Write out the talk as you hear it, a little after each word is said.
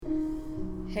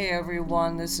Hey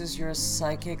everyone, this is your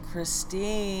psychic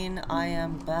Christine. I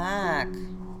am back.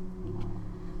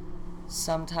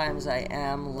 Sometimes I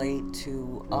am late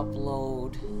to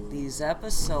upload these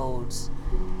episodes,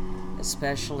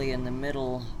 especially in the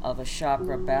middle of a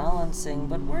chakra balancing,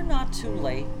 but we're not too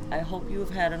late. I hope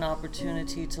you've had an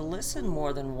opportunity to listen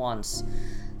more than once.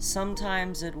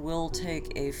 Sometimes it will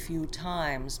take a few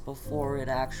times before it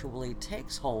actually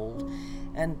takes hold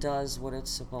and does what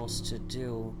it's supposed to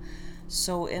do.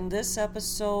 So in this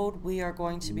episode, we are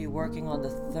going to be working on the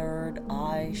third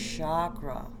eye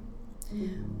chakra,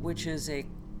 which is a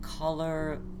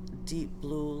color deep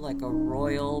blue, like a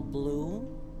royal blue.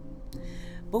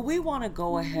 But we want to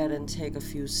go ahead and take a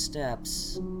few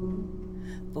steps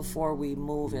before we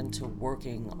move into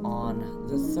working on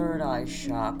the third eye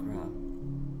chakra.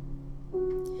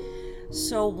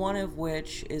 So one of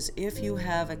which is, if you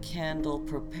have a candle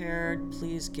prepared,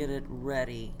 please get it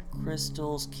ready.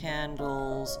 Crystals,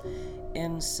 candles,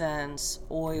 incense,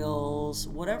 oils,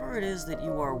 whatever it is that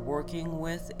you are working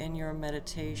with in your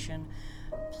meditation,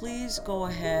 please go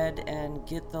ahead and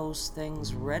get those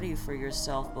things ready for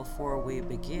yourself before we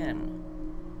begin.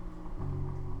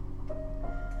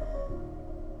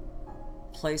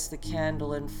 Place the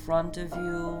candle in front of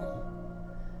you,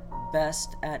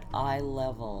 best at eye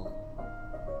level.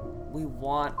 We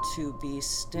want to be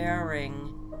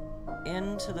staring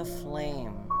into the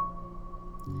flame.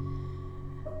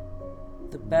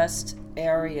 The best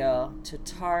area to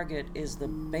target is the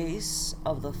base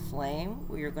of the flame,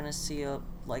 where you're going to see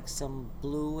like some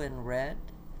blue and red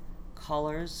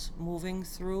colors moving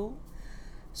through.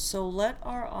 So let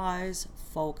our eyes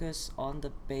focus on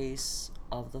the base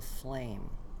of the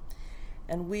flame.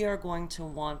 And we are going to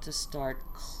want to start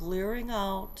clearing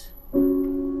out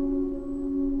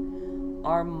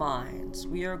our minds.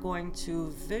 We are going to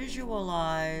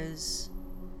visualize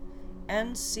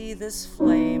and see this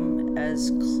flame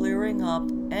as clearing up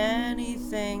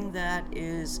anything that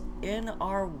is in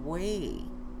our way.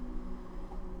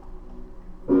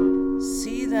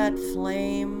 See that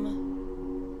flame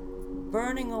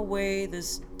burning away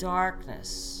this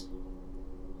darkness,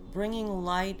 bringing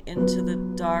light into the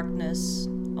darkness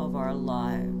of our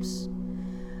lives.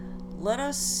 Let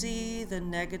us see the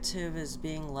negative as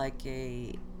being like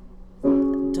a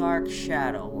dark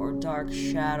shadow, or dark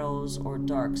shadows, or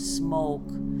dark smoke,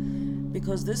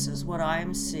 because this is what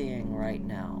I'm seeing right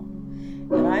now.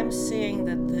 And I'm seeing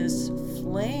that this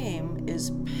flame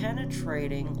is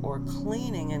penetrating or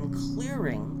cleaning and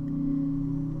clearing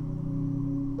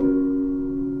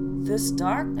this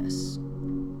darkness.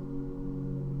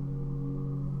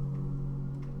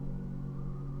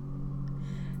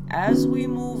 As we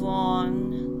move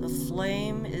on, the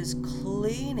flame is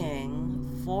cleaning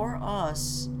for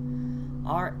us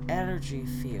our energy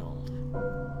field.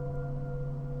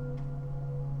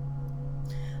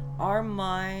 Our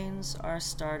minds are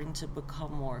starting to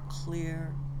become more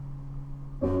clear.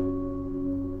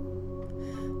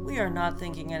 We are not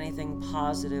thinking anything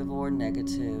positive or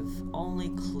negative, only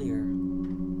clear.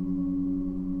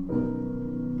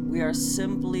 We are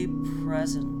simply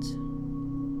present.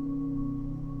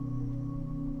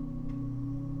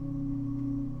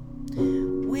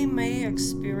 We may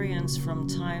experience from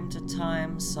time to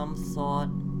time some thought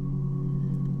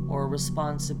or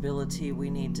responsibility we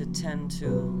need to tend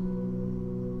to.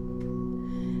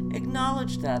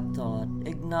 Acknowledge that thought.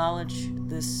 Acknowledge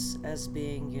this as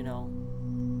being,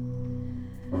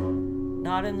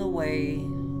 not in the way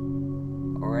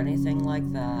or anything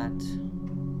like that.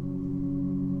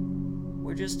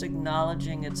 We're just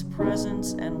acknowledging its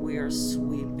presence, and we are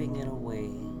sweeping it away.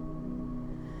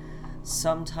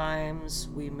 Sometimes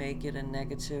we may get a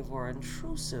negative or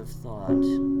intrusive thought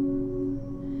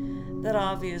that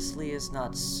obviously is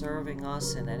not serving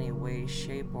us in any way,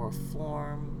 shape, or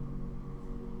form.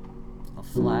 A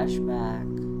flashback.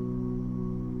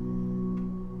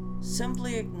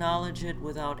 Simply acknowledge it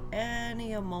without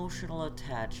any emotional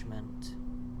attachment.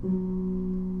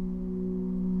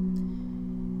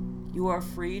 You are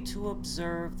free to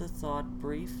observe the thought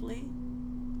briefly,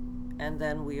 and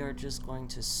then we are just going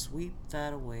to sweep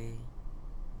that away.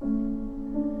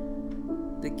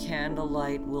 The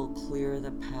candlelight will clear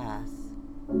the path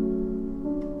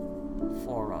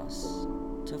for us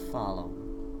to follow.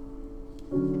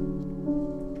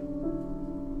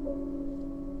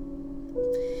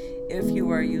 If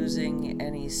you are using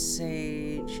any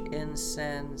sage,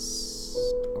 incense,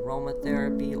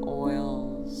 aromatherapy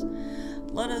oils,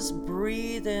 let us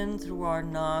breathe in through our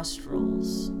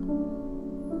nostrils,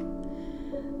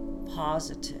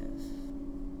 positive,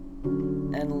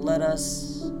 and let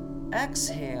us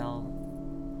exhale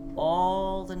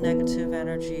all the negative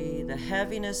energy, the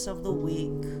heaviness of the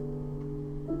week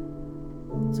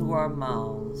through our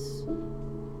mouths.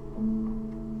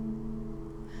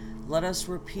 Let us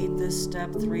repeat this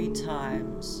step 3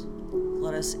 times.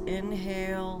 Let us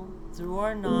inhale through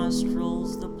our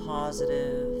nostrils the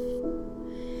positive.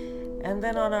 And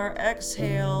then on our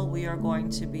exhale, we are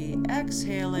going to be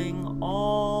exhaling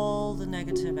all the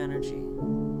negative energy.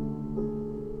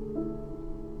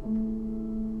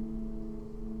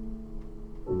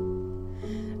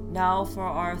 Now for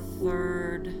our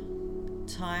 3rd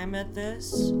time at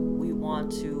this, we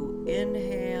want to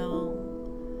inhale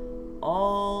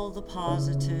all the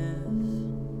positive.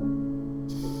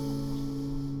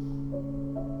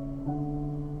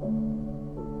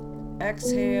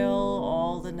 Exhale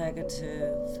all the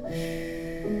negative.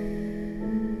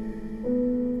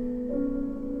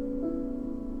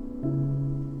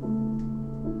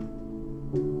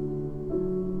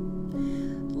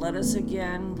 Let us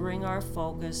again bring our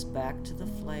focus back to the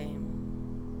flame.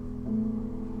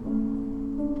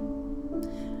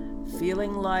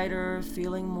 Feeling lighter,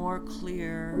 feeling more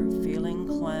clear, feeling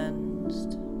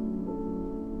cleansed.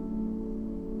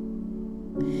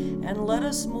 And let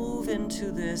us move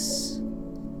into this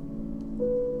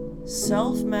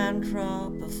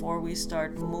self-mantra before we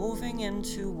start moving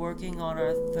into working on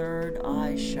our 3rd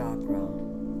eye chakra.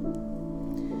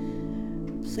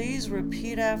 Please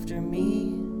repeat after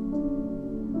me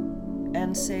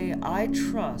and say, I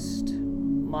trust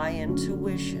my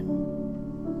intuition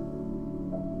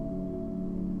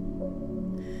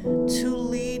to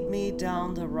lead me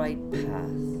down the right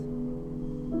path.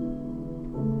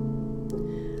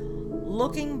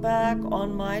 Looking back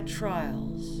on my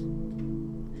trials,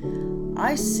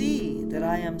 I see that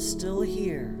I am still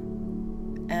here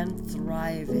and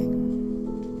thriving.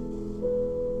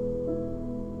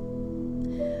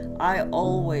 I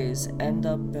always end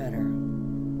up better,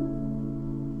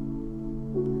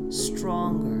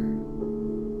 stronger,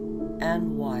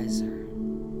 and wiser.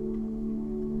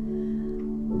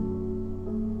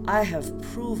 I have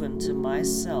proven to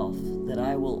myself that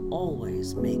I will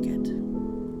always make it,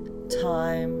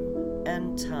 time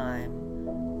and time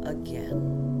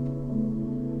again.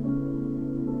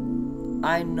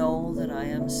 I know that I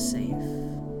am safe,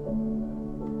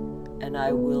 and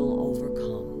I will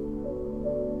overcome.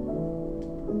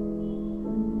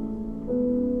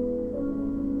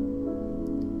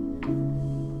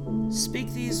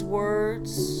 Speak these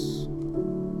words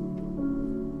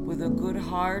with a good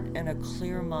heart and a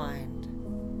clear mind.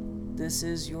 This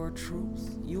is your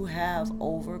truth. You have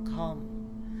overcome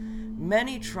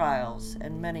many trials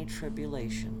and many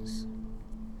tribulations,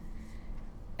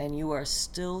 and you are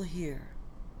still here,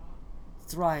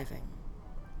 thriving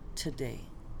today.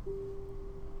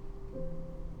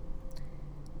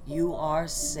 You are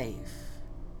safe.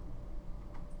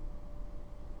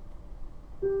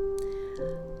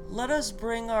 Let us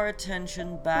bring our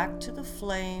attention back to the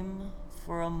flame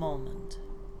for a moment.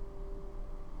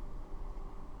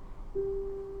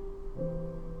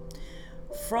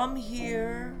 From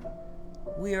here,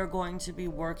 we are going to be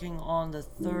working on the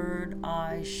 3rd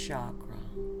eye chakra.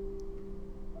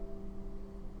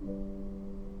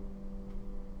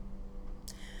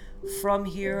 From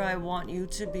here, I want you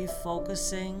to be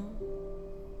focusing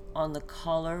on the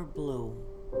color blue.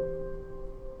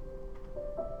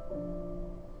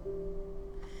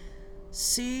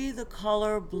 See the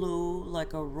color blue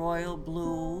like a royal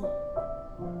blue.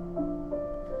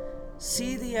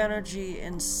 See the energy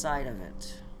inside of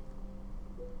it,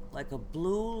 like a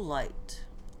blue light,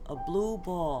 a blue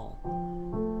ball,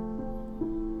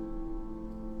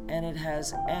 and it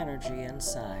has energy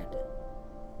inside.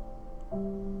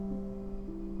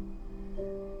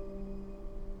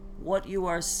 What you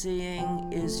are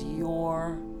seeing is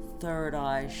your 3rd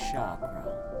eye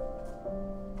chakra.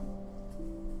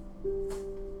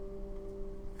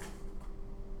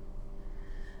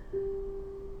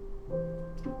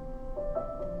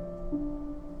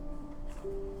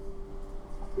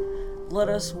 Let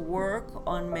us work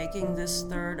on making this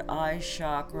 3rd eye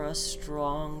chakra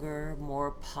stronger,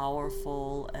 more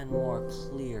powerful, and more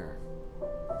clear.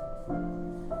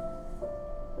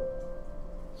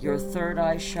 Your 3rd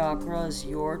eye chakra is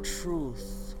your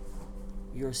truth,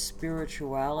 your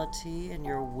spirituality, and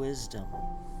your wisdom.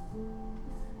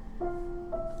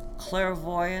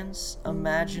 Clairvoyance,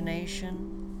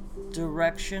 imagination,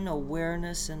 direction,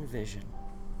 awareness, and vision.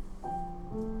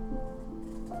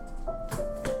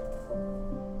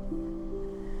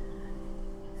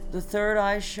 The 3rd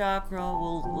eye chakra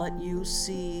will let you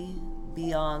see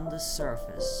beyond the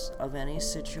surface of any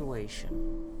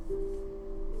situation.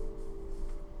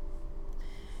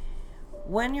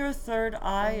 When your third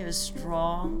eye is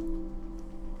strong,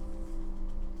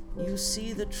 you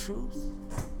see the truth.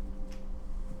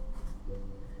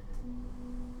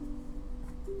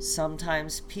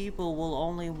 Sometimes people will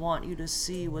only want you to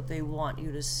see what they want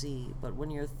you to see, but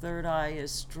when your third eye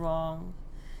is strong,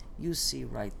 you see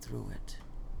right through it,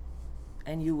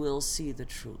 and you will see the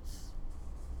truth.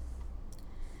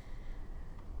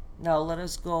 Now let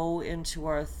us go into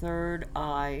our third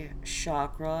eye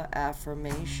chakra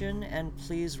affirmation, and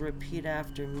please repeat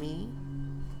after me.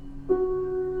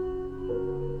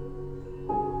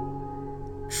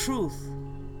 Truth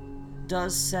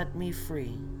does set me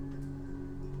free.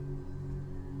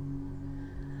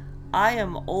 I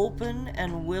am open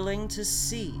and willing to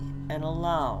see and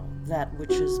allow that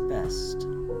which is best.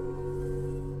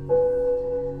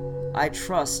 I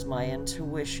trust my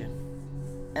intuition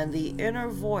and the inner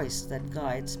voice that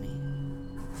guides me.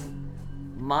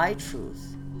 My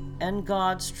truth and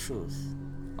God's truth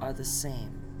are the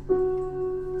same.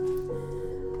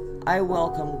 I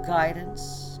welcome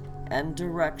guidance and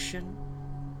direction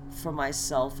for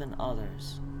myself and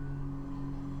others.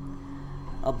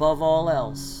 Above all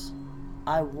else,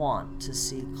 I want to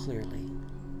see clearly.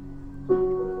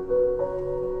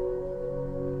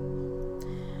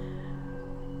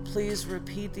 Please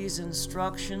repeat these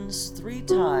instructions 3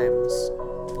 times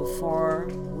before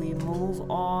we move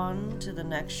on to the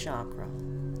next chakra.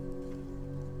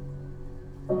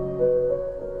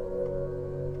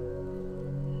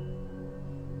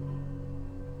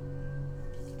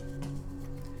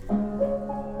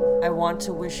 I want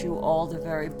to wish you all the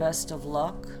very best of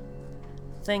luck.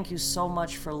 Thank you so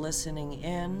much for listening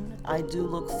in. I do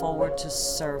look forward to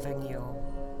serving you.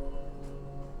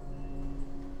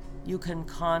 You can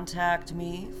contact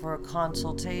me for a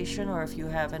consultation, or if you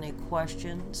have any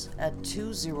questions, at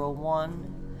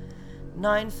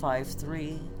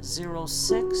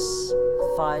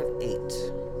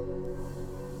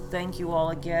 201-953-0658. Thank you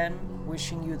all again.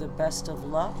 Wishing you the best of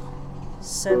luck.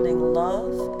 Sending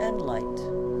love and light.